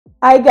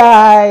Hi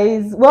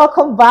guys,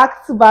 welcome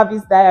back to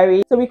Barbie's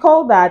Diary. So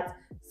recall that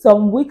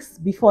some weeks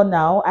before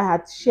now, I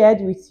had shared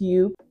with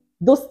you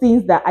those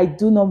things that I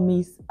do not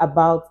miss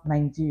about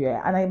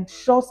Nigeria. And I'm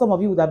sure some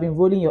of you would have been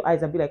rolling your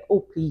eyes and be like,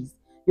 oh please,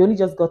 you only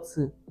just got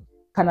to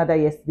Canada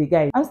yesterday,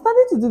 guys. I'm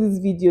starting to do this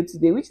video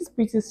today, which is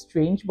pretty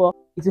strange, but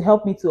it will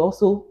help me to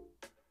also,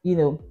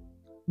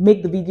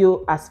 make the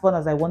video as fun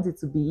as I want it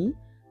to be.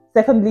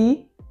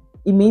 Secondly,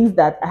 it means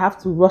that I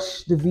have to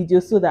rush the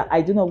video so that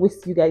I do not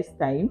waste you guys'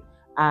 time.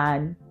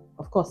 And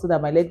of course, so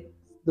that my legs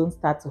don't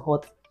start to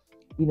hurt,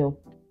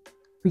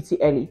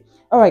 pretty early.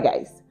 All right,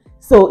 guys.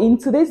 So in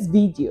today's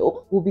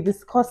video, we'll be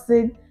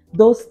discussing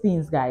those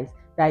things, guys,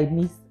 that I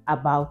miss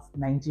about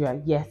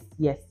Nigeria. Yes,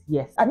 yes,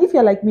 yes. And if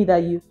you're like me,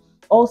 that you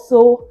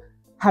also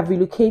have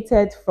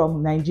relocated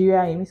from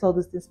Nigeria and you miss all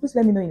those things, please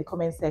let me know in the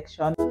comment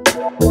section.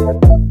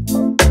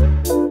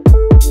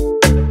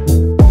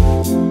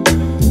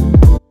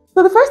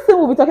 So the first thing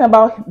we'll be talking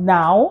about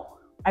now,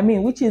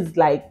 which is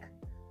like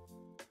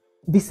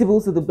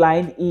visible to the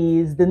blind,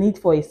 is the need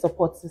for a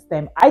support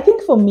system. I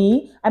think for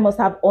me, I must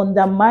have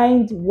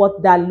undermined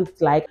what that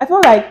looked like. I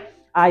felt like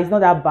it's not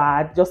that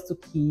bad, just 2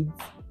 kids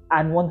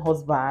and 1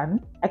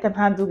 husband. I can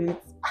handle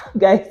it.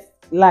 Guys,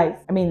 life.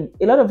 A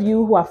lot of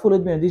you who have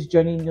followed me on this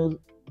journey know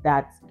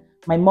that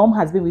my mom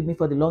has been with me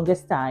for the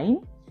longest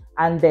time.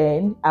 And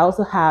then I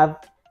also have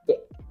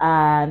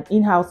an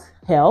in-house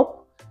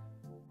help,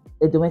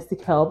 a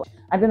domestic help.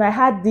 And then I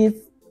had this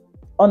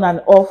on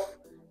and off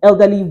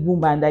elderly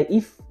woman that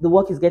if the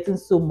work is getting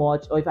so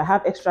much or if I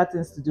have extra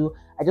things to do,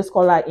 I just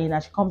call her in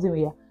and she comes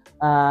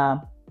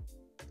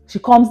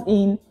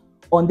in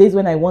on days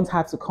when I want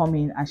her to come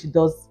in, and she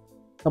does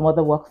some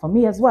other work for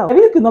me as well. I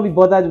really could not be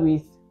bothered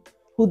with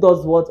who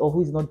does what or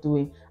who is not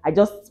doing. I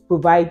just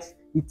provide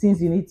the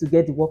things you need to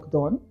get the work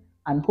done,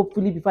 and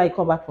hopefully before I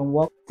come back from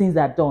work, things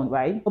are done,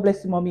 right? God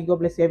bless you, mommy. God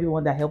bless you,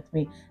 everyone that helped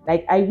me.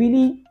 Like, I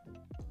really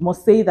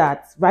must say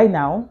that right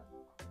now,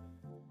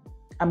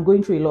 I'm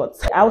going through a lot.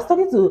 I was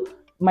talking to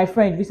my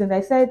friend recently.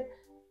 I said,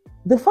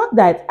 the fact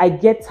that I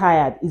get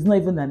tired is not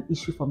even an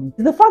issue for me.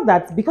 The fact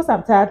that because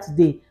I'm tired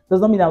today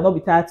does not mean I will not be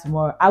tired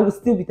tomorrow. I will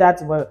still be tired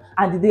tomorrow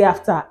and the day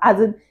after.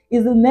 As in,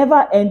 it's the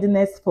never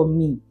endingness for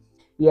me.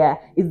 Yeah,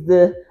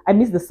 I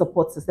miss the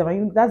support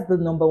system. That's the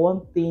number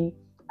one thing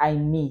I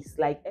miss.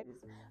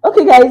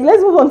 Okay, guys,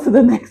 let's move on to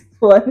the next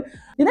one.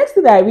 The next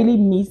thing that I really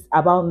miss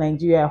about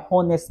Nigeria,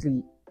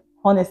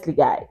 honestly,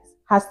 guys,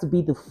 has to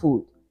be the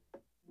food.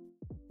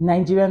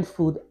 Nigerian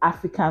food,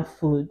 African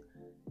food.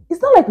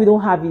 It's not like we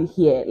don't have it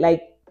here.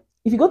 Like,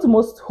 if you go to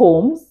most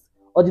homes,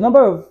 or the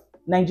number of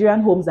Nigerian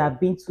homes I've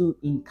been to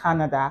in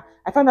Canada,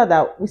 I found out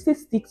that we still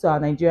stick to our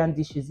Nigerian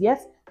dishes.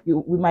 Yes,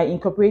 we might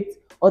incorporate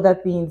other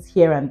things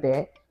here and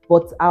there,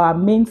 but our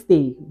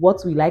mainstay,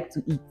 what we like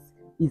to eat,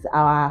 is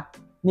our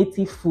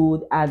native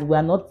food, and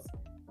we're not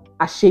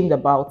ashamed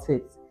about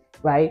it,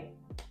 right?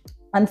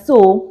 And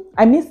so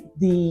I miss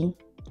the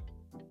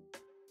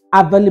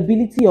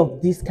availability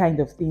of these kind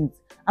of things.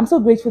 I'm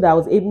so grateful that I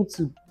was able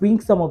to bring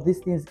some of these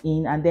things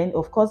in, and then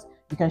of course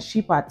you can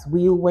ship at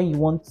will when you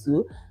want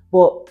to,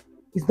 but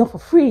it's not for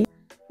free.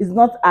 It's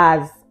not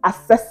as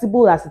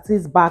accessible as it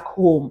is back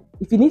home.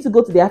 If you need to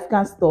go to the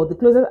African store, the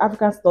closest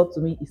African store to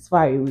me is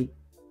far away.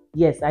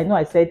 Yes, I know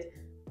I said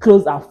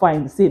close and far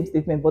in the same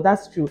statement, but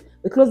that's true.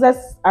 The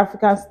closest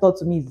African store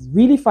to me is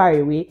really far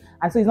away,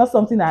 and so it's not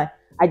something that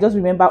I just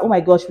remember, oh my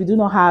gosh, we do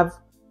not have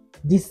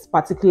this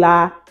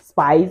particular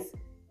spice,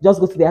 just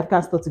go to the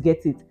African store to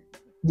get it.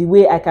 The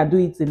way I can do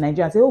it in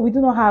Nigeria and say, oh, we do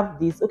not have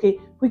this. Okay,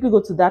 quickly go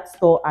to that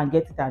store and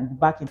get it and be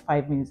back in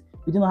 5 minutes.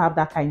 We do not have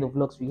that kind of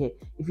luxury here.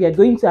 If you are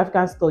going to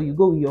African store, you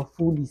go with your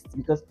full list,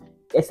 because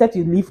except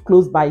you live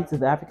close by to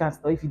the African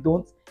store. If you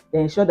don't,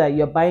 then ensure that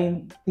you're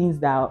buying things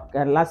that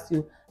can last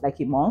you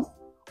like a month.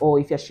 Or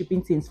if you're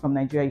shipping things from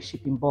Nigeria, you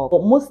ship in bulk.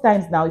 But most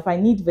times now, if I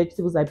need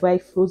vegetables, I buy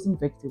frozen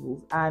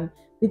vegetables, and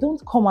they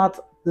don't come out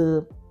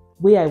the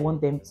way I want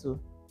them to.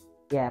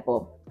 Yeah,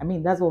 but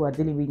that's what we're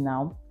dealing with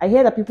now. I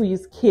hear that people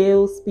use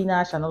kale,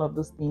 spinach, and all of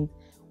those things.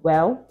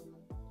 Well,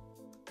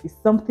 it's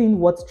something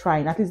worth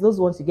trying. At least those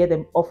ones, you get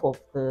them off of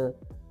the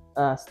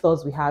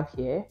stores we have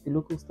here, the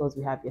local stores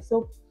we have here.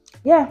 So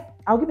yeah,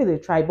 I'll give it a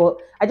try. But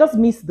I just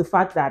miss the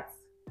fact that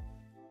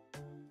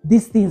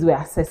these things were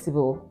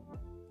accessible.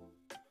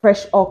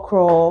 Fresh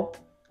okra,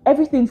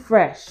 everything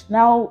fresh.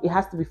 Now it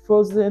has to be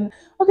frozen.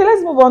 Okay,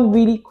 let's move on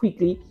really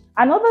quickly.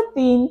 Another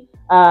thing,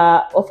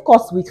 of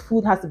course, with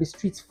food has to be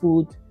street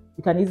food.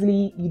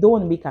 You don't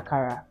want to make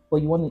akara, but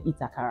you want to eat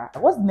akara.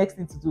 What's the next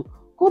thing to do?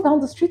 Go down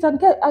the street and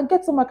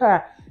get some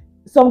akara.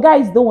 Some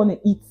guys don't want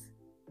to eat.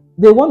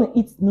 They want to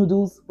eat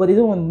noodles, but they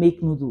don't want to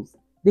make noodles.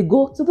 They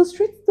go to the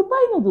street to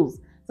buy noodles.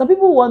 Some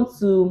people want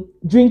to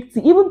drink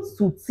tea, even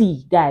to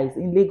tea, guys,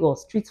 in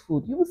Lagos, street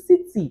food. You will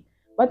see tea.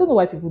 But I don't know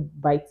why people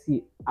buy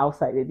tea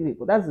outside anyway,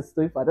 but that's the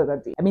story for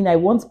another day. I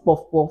want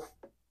puff puff.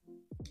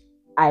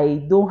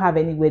 I don't have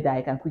anywhere that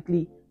I can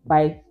quickly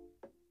buy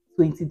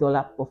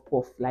 $20 puff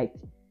puff like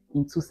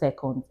in 2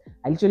 seconds.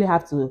 I literally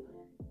have to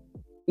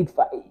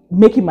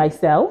make it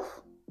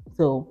myself.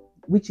 So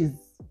which is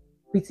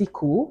pretty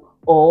cool.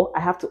 or I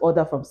have to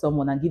order from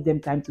someone and give them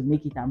time to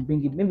make it and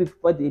bring it. Maybe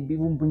before they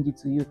even bring it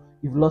to you,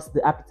 you've lost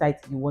the appetite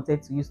you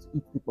wanted to use to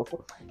eat the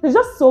buffalo. It's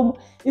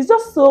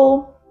just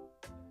so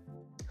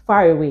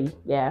far away.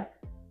 Yeah,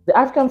 the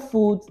African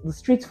food, the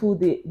street food,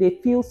 they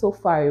feel so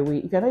far away.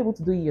 If you're not able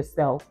to do it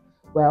yourself,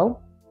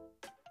 well,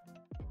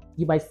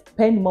 you might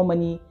spend more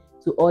money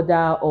to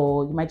order,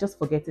 or you might just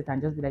forget it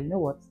and just be like, you know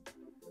what,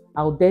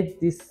 I'll dead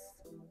this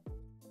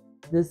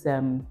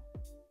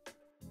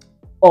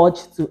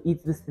urge to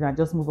eat this thing and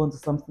just move on to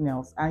something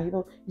else. And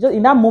just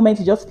in that moment,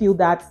 you just feel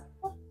that,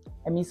 "Oh,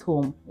 I miss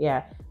home."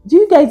 Yeah. Do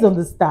you guys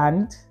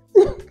understand?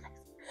 Okay,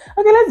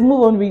 let's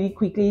move on really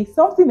quickly.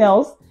 Something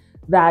else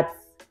that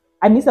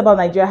I miss about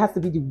Nigeria has to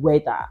be the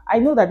weather. I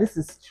know that this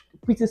is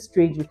pretty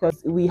strange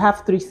because we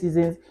have 3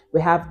 seasons.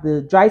 We have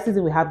the dry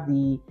season, we have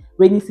the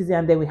rainy season,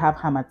 and then we have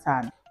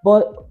Harmattan.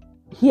 But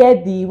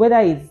here the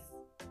weather is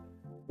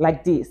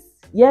like this.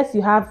 Yes,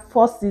 you have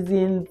 4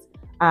 seasons,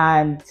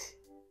 and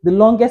the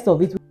longest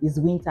of it is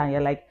winter. And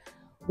you're like,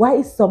 why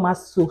is summer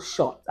so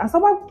short? And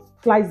summer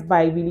flies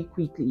by really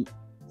quickly.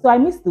 So I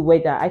miss the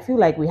weather. I feel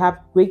like we have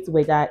great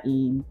weather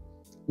in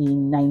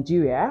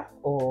Nigeria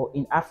or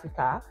in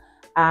Africa.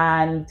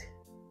 And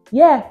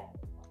yeah,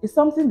 it's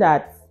something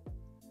that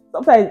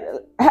sometimes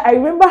I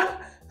remember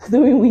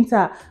during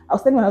winter, I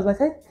was telling my husband, I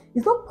said,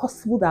 it's not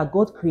possible that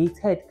God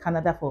created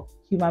Canada for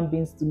human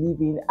beings to live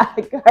in.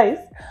 Guys,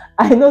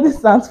 I know this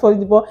sounds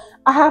funny, but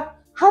I have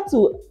had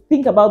to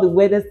think about the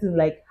weather thing.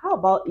 Like, how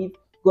about if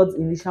God's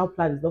initial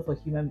plan is not for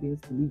human beings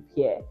to live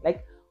here?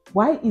 Like,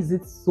 why is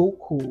it so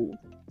cold?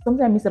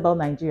 Something I miss about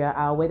Nigeria,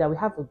 our weather. We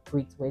have a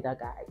great weather,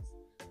 guys.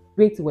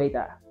 Great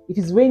weather. If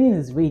it's raining,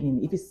 it's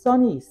raining. If it's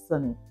sunny, it's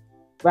sunny.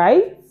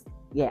 Right?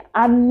 Yeah.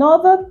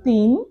 Another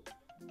thing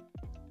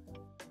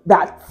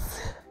that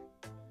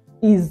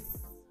is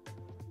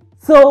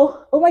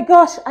so, oh my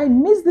gosh, I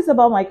miss this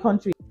about my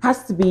country,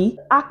 has to be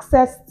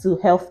access to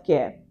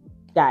healthcare.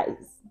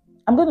 Guys,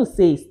 I'm going to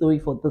say a story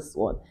for this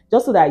one,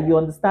 just so that you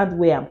understand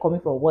where I'm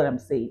coming from, what I'm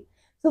saying.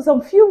 So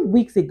some few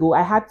weeks ago,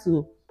 I had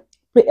to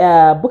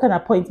book an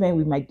appointment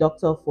with my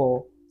doctor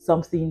for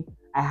something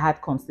I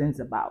had concerns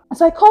about.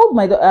 So I called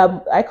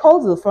I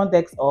called the front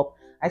desk up.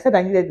 I said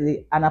I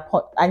needed an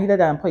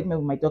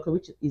appointment with my doctor,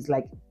 which is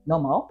like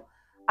normal.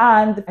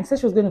 And I said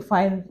she was going to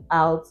find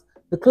out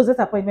the closest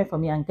appointment for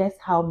me, and guess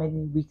how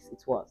many weeks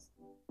it was?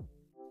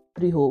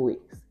 3 whole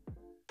weeks.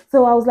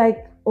 So I was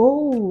like,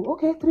 oh,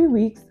 okay, 3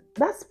 weeks.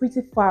 That's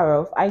pretty far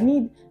off. I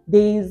need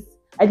days,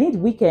 I need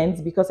weekends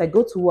because I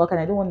go to work and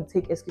I don't want to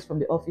take excuse from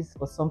the office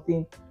for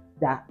something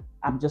that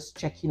I'm just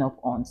checking up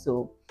on.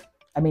 So,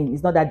 I mean,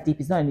 it's not that deep.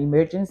 It's not an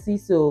emergency.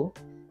 So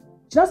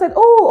she just said,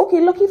 oh,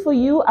 okay, lucky for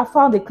you. I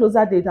found a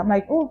closer date. I'm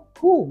like, oh,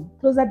 cool.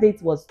 Closer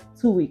date was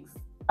 2 weeks.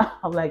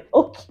 I'm like,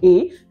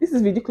 okay, this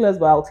is ridiculous,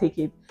 but I'll take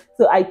it.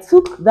 So I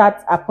took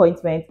that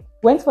appointment,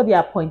 went for the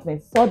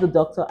appointment, saw the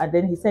doctor, and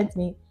then he sent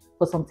me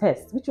for some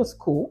tests, which was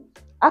cool.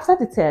 After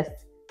the test,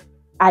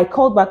 I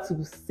called back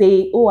to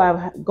say, oh,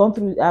 I've gone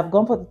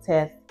for the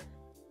test.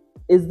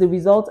 Is the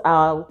result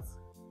out?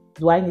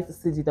 Do I need to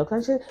see the doctor?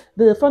 And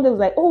the front desk was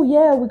like, oh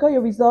yeah, we got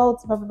your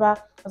results, blah, blah, blah.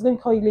 I was going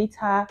to call you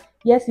later.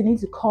 Yes, you need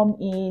to come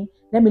in.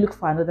 Let me look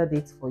for another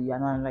date for you.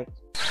 And I'm like,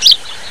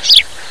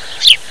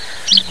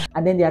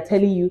 and then they are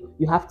telling you,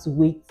 you have to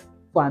wait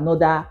for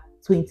another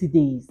 20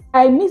 days.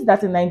 I miss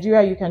that in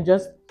Nigeria, you can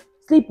just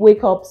sleep,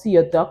 wake up, see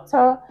your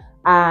doctor,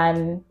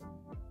 and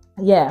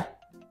yeah,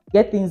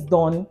 get things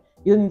done.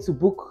 You don't need to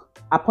book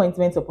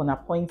appointments upon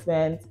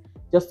appointments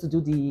just to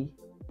do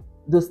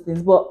those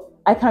things. But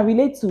I can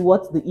relate to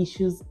what the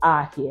issues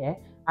are here,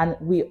 and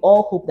we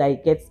all hope that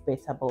it gets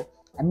better. But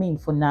I mean,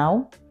 for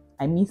now,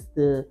 I miss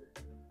the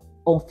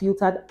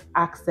unfiltered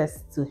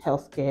access to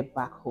healthcare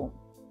back home.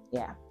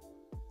 Yeah.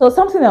 So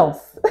something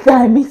else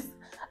that I miss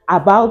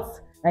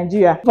about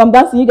Nigeria, if I'm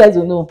dancing, you guys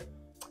will know.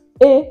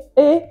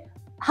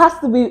 Has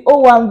to be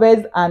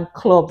Owambes and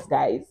clubs,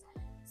 guys.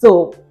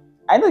 So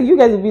I know you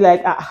guys will be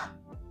like,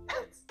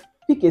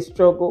 pick a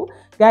struggle.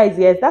 Guys,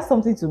 yes, that's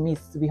something to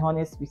miss, to be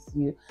honest with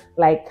you.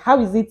 Like,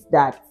 how is it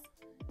that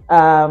there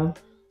are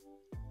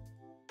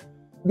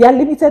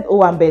limited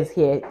Owambes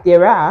here?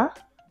 There are,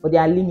 but they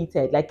are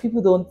limited. Like,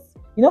 people don't,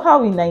 you know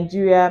how in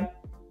Nigeria,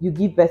 you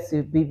give birth to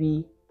a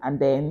baby and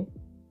then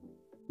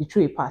you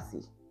throw a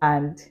party,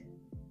 and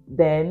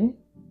then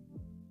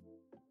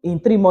in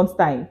 3 months'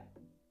 time,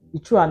 you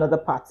throw another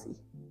party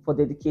for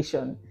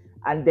dedication,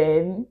 and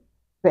then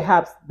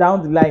perhaps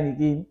down the line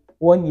again,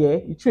 1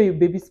 year, you throw your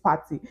baby's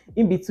party.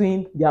 In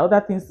between, there are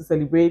other things to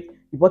celebrate.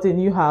 You bought a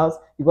new house,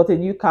 you bought a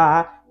new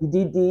car, you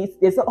did this.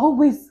 There's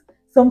always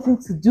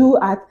something to do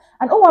and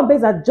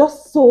Owambes are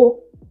just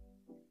so,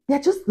 they're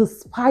just the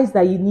spice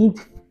that you need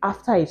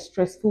after a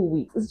stressful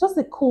week. It's just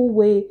a cool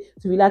way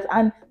to relax.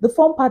 And the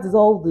fun part is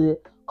all the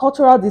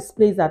cultural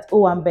displays at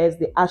Owambes,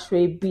 the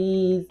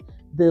ashwebis,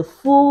 the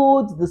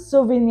food, the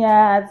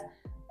souvenirs,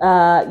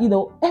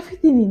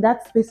 everything in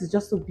that space is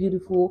just so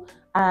beautiful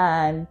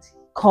and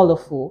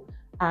colorful,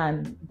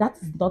 and that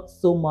is not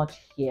so much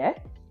here.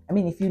 I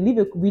mean, if you live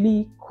a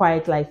really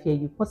quiet life here,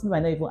 you possibly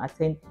might not even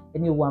attend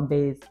any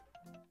Owambes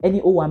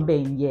any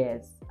Owambe in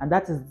years. And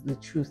that is the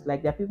truth.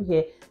 Like, there are people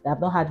here that have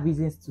not had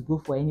reasons to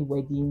go for any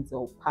weddings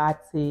or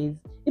parties,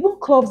 even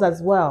clubs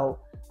as well.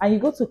 And you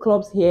go to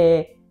clubs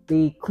here,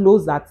 they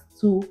close at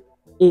 2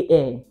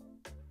 a.m.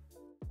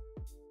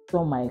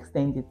 Some might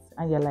extend it.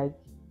 And you're like,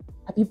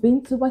 have you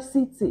been to my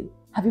city?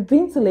 Have you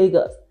been to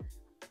Lagos?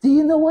 Do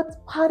you know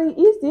what party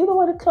is? Do you know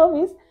what a club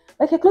is?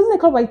 Like, you're closing the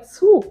club by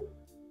 2.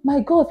 My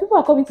God, people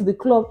are coming to the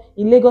club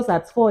in Lagos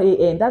at 4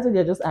 a.m. That's when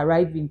they're just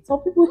arriving.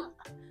 Some people,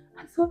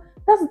 so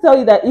that's to tell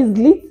you that it's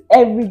lit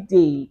every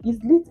day.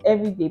 It's lit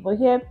every day. But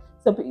here,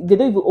 so they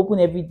don't even open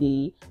every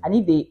day. And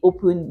if they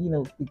open, you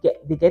know,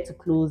 they get to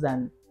close,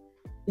 and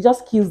it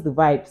just kills the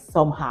vibe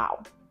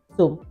somehow.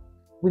 So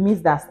we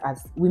miss that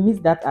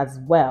as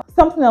well.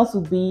 Something else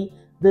would be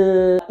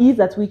the ease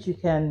at which you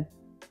can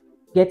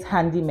get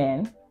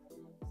handymen.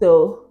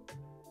 So,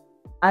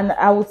 and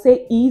I would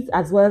say ease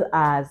as well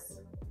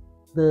as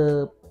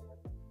the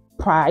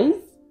price.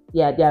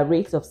 Yeah, their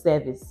rates of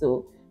service.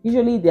 So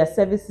usually their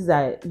services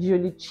are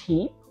usually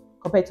cheap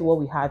compared to what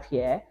we have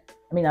here.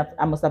 I mean,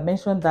 I must have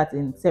mentioned that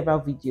in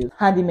several videos.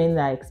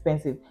 Handymen are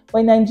expensive. But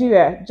in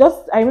Nigeria,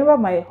 I remember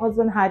my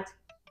husband had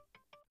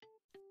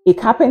a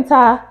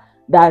carpenter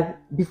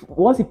that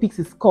once he picks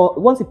his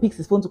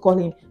phone to call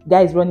him,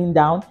 guy is running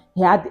down.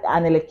 He had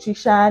an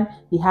electrician,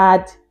 he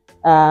had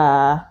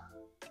a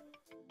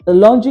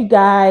laundry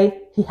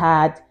guy, he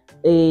had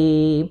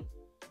a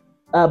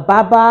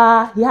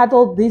barber, he had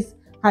all these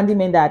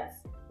handymen that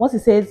once he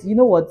says, you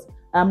know what,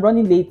 I'm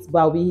running late, but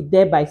I'll be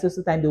there by so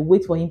time, they'll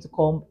wait for him to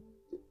come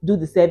do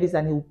the service,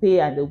 and he'll pay,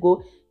 and they'll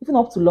go even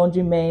up to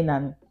laundrymen,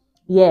 and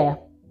yeah,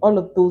 all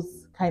of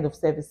those kind of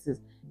services.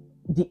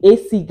 The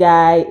AC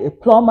guy, a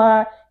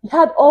plumber, he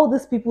had all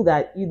these people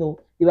that, you know,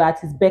 they were at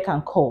his beck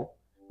and call.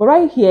 But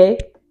right here,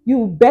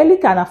 you barely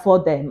can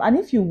afford them. And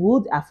if you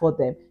would afford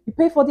them, you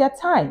pay for their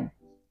time.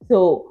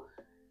 So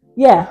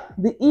yeah,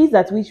 the ease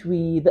at which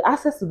the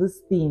access to this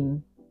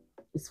thing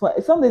is for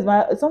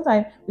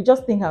sometimes we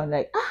just think, I'm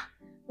like,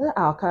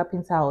 our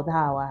carpenter or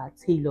our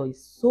tailor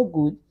is so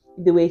good.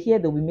 If they were here,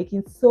 they'll be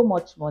making so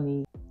much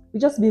money. We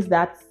just miss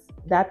that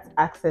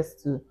access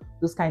to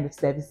those kind of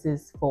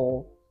services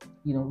for,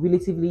 you know,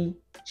 relatively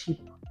cheap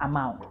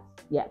amount.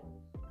 Yeah.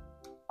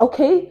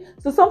 Okay.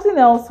 So something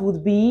else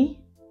would be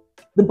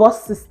the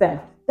bus system.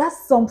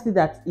 That's something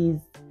that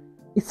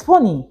it's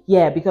funny.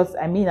 Yeah, because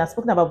I mean, I've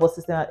spoken about bus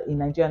system in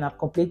Nigeria and I've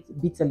complained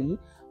bitterly.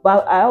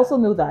 But I also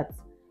know that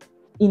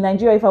in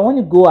Nigeria, if I want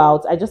to go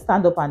out, I just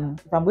stand up, and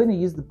if I'm going to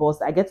use the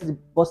bus, I get to the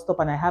bus stop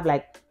and I have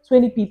like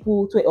 20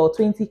 people or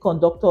 20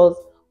 conductors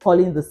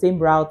calling the same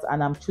route,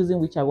 and I'm choosing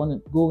which I want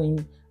to go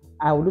in.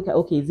 I will look at,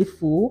 okay, is it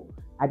full?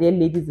 Are there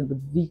ladies in the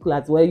vehicle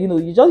as well? You know,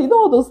 you know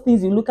all those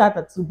things you look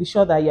at to be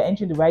sure that you're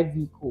entering the right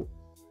vehicle.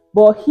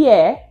 But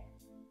here,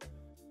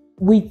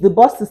 with the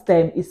bus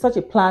system, it's such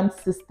a planned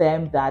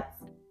system that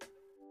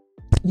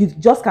you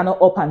just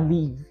cannot up and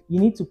leave. You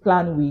need to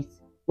plan with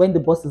when the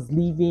bus is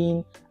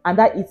leaving, and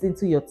that eats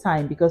into your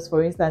time. Because,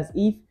 for instance,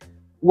 if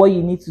what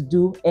you need to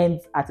do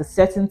ends at a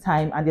certain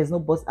time and there's no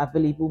bus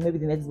available, maybe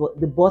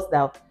the bus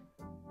that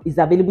is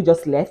available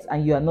just left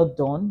and you are not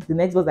done. The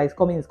next bus that is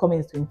coming in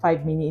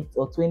 25 minutes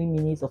or 20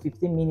 minutes or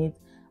 15 minutes,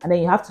 and then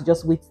you have to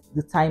just wait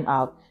the time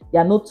out. There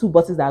are no 2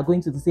 buses that are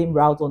going to the same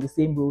route on the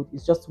same road.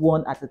 It's just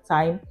one at a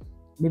time.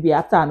 Maybe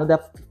after another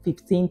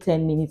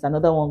 10 minutes,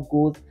 another one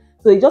goes.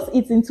 So it just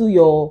eats into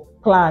your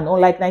plan.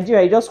 Unlike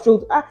Nigeria, you just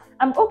throw,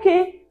 I'm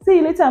okay, see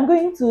you later, I'm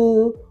going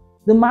to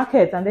the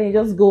market, and then you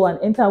just go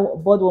and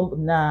board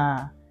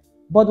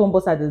one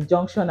bus at the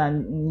junction,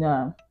 and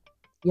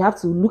you have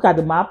to look at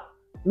the map,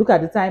 look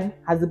at the time.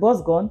 Has the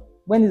bus gone?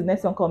 When is the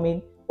next one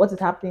coming? What is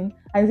happening?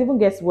 And it even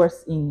gets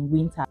worse in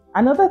winter.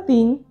 Another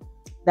thing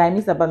that I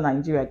miss about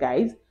Nigeria,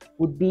 guys,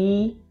 would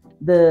be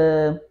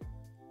the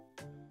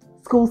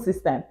school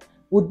system.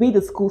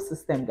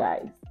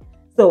 Guys.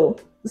 So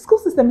the school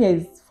system here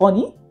is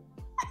funny.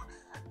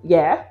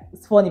 Yeah,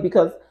 it's funny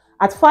because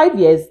at 5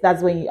 years,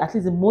 that's when at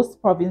least in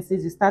most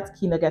provinces, you start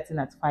kindergarten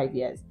at 5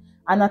 years.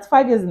 And at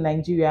 5 years in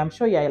Nigeria, I'm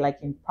sure you're like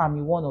in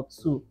primary 1 or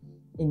 2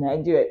 in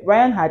Nigeria.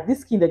 Ryan had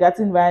this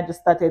kindergarten. Ryan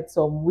just started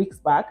some weeks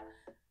back.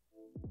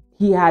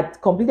 He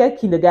had completed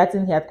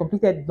kindergarten. He had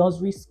completed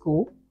nursery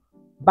school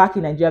back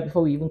in Nigeria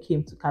before we even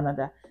came to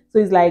Canada. So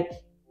it's like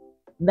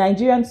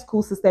Nigerian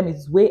school system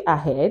is way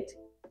ahead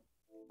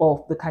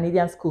of the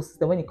Canadian school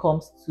system when it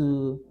comes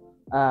to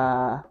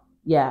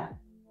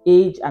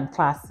age and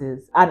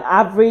classes. An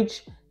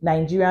average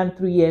Nigerian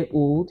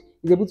 3-year-old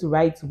is able to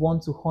write 1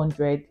 to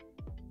 100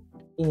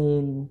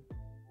 in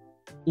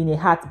a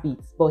heartbeat.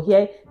 But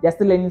here, they're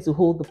still learning to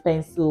hold the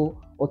pencil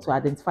or to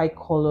identify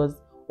colors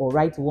or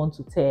write 1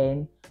 to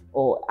 10.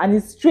 And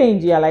it's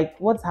strange. You're like,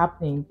 what's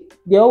happening?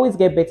 They always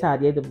get better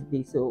at the end of the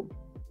day. So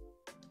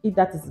if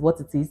that is what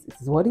it is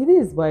what it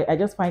is. But I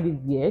just find it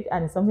weird,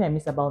 and it's something I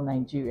miss about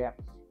Nigeria.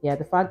 Yeah,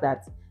 the fact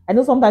that I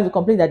know sometimes we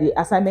complain that the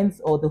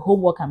assignments or the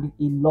homework can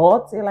be a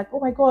lot. They're like, oh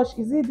my gosh,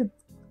 is it the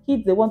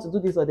kids they want to do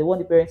this, or they want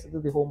the parents to do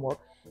the homework?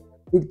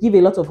 They give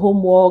a lot of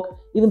homework,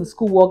 even the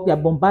schoolwork, they're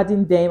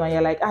bombarding them, and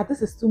you're like,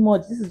 this is too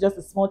much. This is just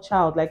a small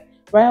child. Like,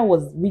 Brian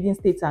was reading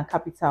States and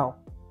Capital,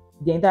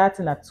 the entire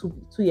thing at 2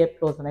 year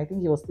plus, and I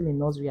think he was still in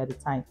nursery at the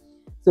time.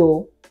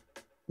 So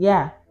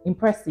yeah,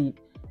 impressive.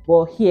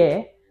 But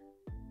here,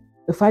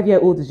 the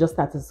 5-year-old is just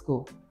starting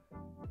school.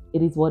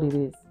 It is what it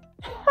is.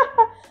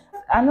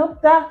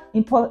 Another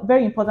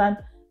very important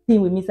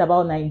thing we miss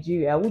about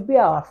Nigeria would be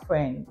our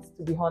friends,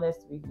 to be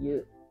honest with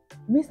you.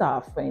 We miss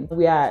our friends.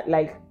 We are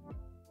like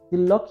the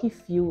lucky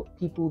few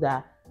people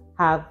that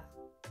have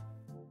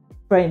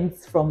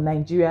friends from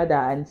Nigeria that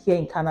are here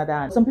in Canada.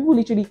 And some people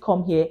literally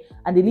come here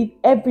and they leave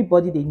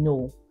everybody they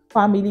know,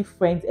 family,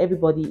 friends,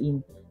 everybody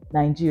in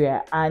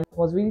Nigeria. And it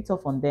was really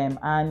tough on them.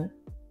 And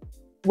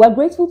we're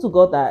grateful to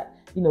God that,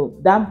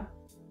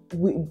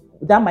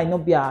 that might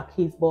not be our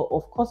case, but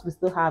of course we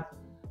still have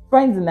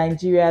friends in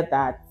Nigeria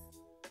that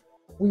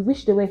we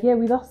wish they were here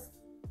with us.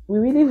 We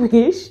really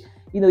wish.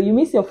 You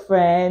miss your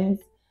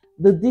friends.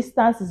 The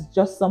distance is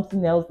just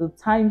something else. The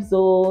time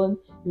zone,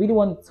 you really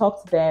want to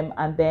talk to them,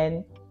 and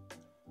then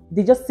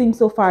they just seem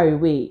so far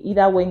away.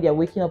 Either when they're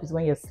waking up is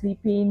when you're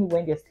sleeping.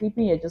 When they're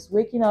sleeping, you're just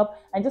waking up.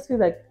 I just feel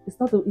like it's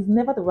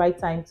never the right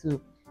time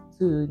to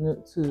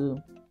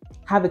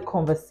have a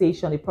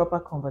conversation, a proper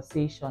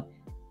conversation.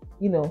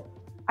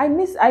 I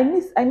miss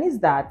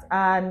that.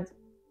 And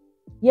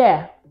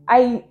yeah,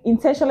 I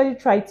intentionally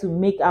try to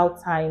make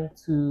out time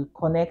to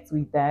connect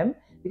with them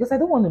because I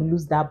don't want to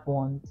lose that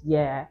bond.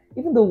 Yeah,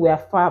 even though we are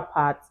far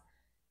apart,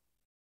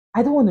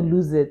 I don't want to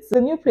lose it. It's a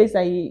new place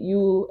and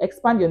you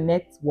expand your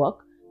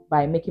network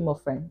by making more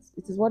friends.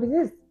 It is what it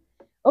is.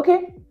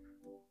 Okay,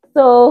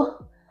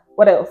 so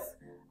what else?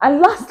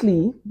 And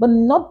lastly, but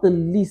not the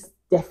least,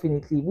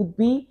 definitely, would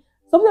be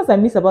something else I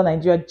miss about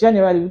Nigeria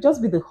generally would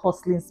just be the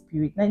hustling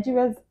spirit.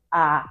 Nigerians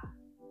are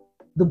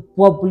the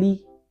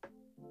bubbly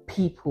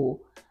people.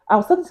 I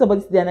was talking to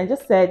somebody today and I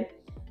just said,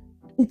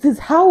 it is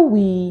how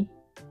we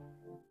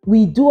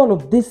do all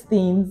of these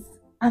things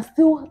and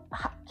still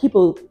keep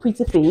a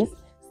pretty face,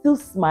 still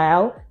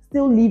smile,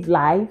 still live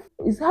life.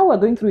 It's how we're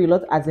going through a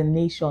lot as a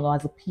nation or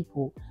as a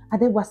people.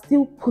 And then we're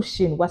still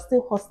pushing, we're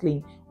still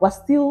hustling, we're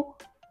still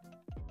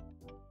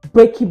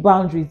breaking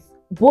boundaries,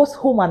 both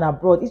home and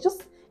abroad. It's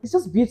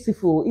just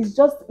beautiful.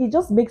 It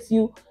just makes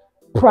you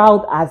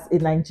proud as a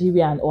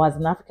Nigerian or as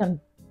an African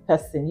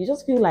person. You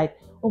just feel like,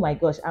 oh my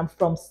gosh, I'm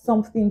from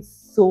something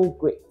so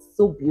great,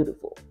 so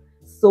beautiful,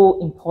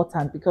 so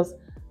important. Because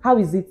how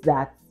is it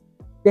that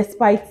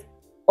despite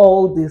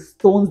all the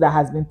stones that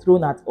has been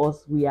thrown at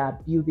us, we are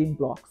building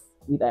blocks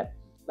with them?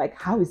 Like,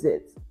 how is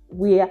it?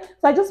 So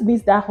I just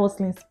miss that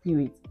hustling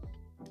spirit.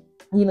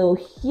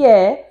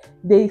 Here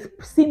they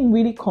seem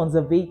really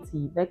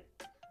conservative. Like,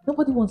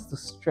 nobody wants to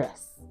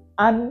stress.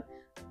 And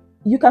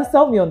you can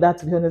sell me on that,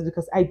 to be honest,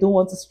 because I don't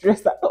want to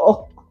stress at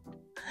all.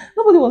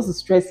 Nobody wants to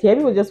stress here.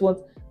 Everyone just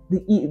wants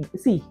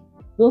see,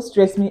 don't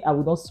stress me, I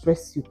will not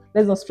stress you.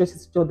 Let's not stress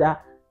each other.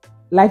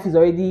 Life is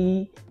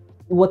already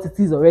what it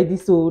is already,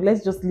 so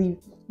let's just leave.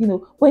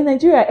 But in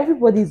Nigeria,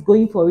 everybody is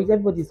going for it.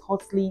 Everybody is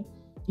hustling.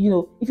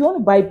 If you want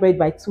to buy bread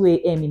by 2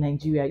 a.m. in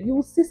Nigeria, you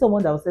will see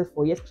someone that will sell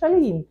for you,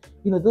 especially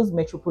in those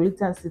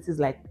metropolitan cities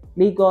like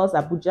Lagos,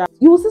 Abuja.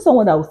 You will see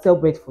someone that will sell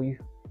bread for you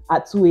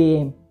at 2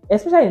 a.m.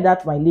 Especially in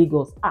that my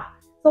Lagos.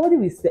 Somebody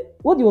will say,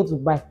 what do you want to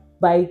buy?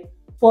 By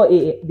 4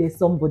 a.m. there's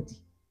somebody.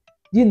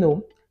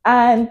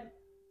 And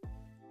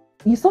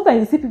sometimes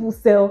you see people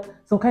sell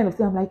some kind of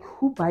thing. I'm like,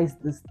 who buys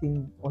this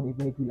thing on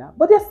a regular?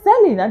 But they're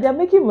selling and they're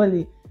making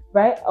money,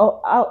 right?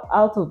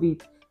 Out of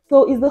it.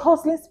 So it's the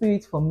hustling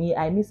spirit for me.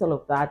 I miss all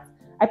of that.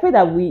 I pray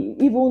that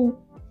even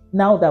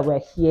now that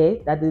we're here,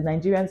 that the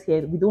Nigerians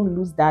here, we don't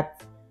lose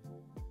that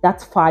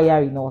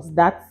fire in us,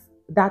 that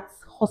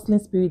hustling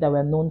spirit that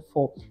we're known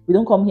for. We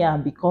don't come here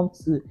and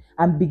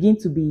begin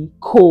to be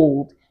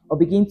cold or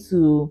begin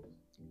to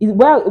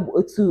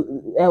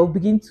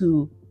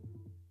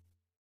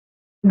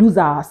lose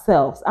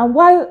ourselves. And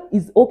while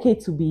it's okay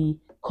to be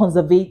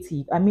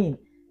conservative,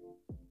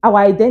 our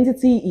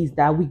identity is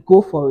that we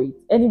go for it.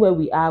 Anywhere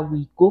we are,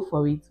 we go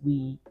for it.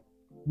 We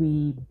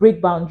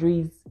break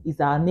boundaries.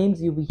 It's our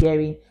names you'll be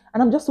hearing.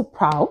 And I'm just so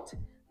proud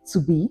to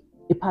be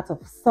a part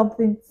of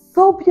something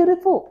so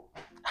beautiful.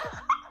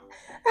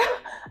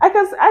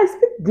 I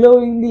speak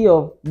glowingly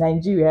of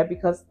Nigeria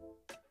because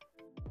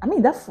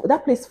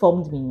that place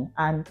formed me.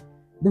 And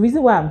the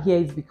reason why I'm here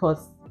is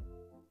because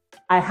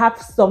I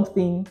have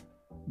something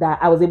that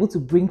I was able to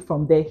bring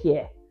from there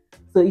here.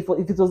 So if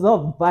it was not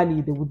of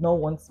value, they would not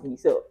want me.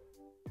 So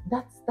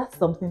that's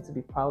something to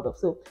be proud of.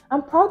 So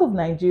I'm proud of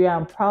Nigeria.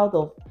 I'm proud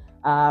of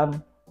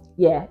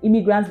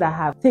immigrants that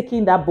have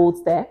taken that bold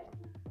step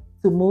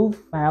to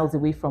move miles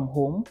away from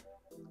home.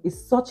 It's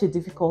such a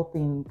difficult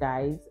thing,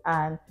 guys.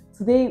 And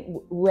today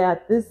we're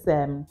at this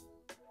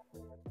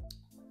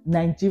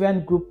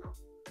Nigerian group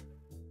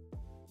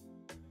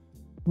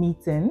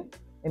meeting,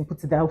 and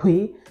put it that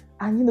way.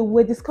 And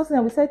we're discussing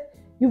and we said,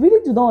 you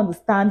really do not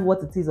understand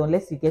what it is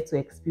unless you get to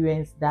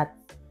experience that.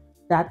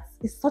 That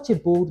is such a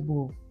bold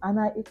move. And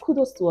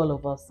kudos to all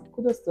of us.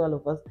 Kudos to all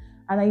of us.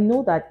 And I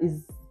know that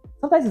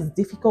sometimes it's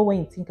difficult when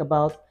you think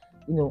about,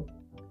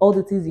 all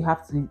the things you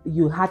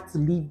had to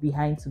leave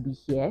behind to be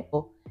here.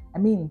 But I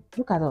mean,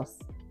 look at us.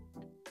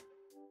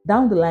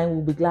 Down the line,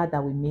 we'll be glad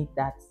that we made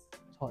that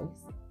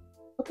choice.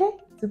 Okay,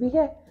 to be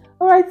here.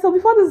 All right, so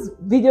before this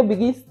video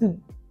begins to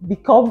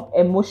become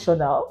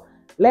emotional,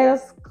 let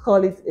us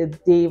call it a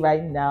day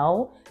right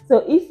now.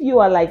 So if you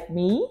are like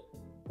me,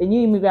 a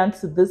new immigrant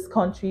to this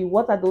country,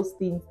 what are those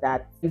things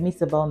that you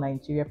miss about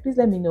Nigeria? Please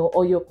let me know,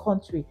 or your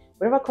country,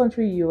 whatever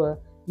country you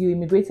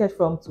immigrated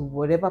from to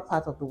whatever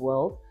part of the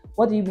world.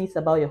 What do you miss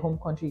about your home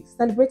country?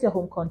 Celebrate your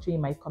home country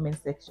in my comment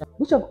section.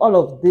 Which of all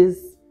of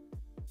these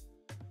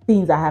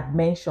things I have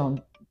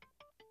mentioned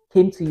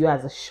came to you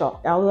as a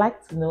shock? I would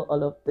like to know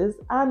all of this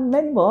and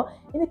many more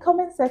in the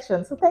comment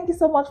section. So thank you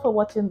so much for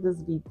watching this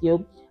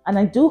video, and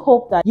I do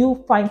hope that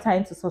you find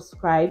time to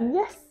subscribe. And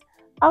yes,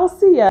 I'll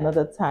see you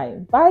another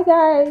time. Bye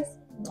guys.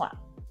 Mwah.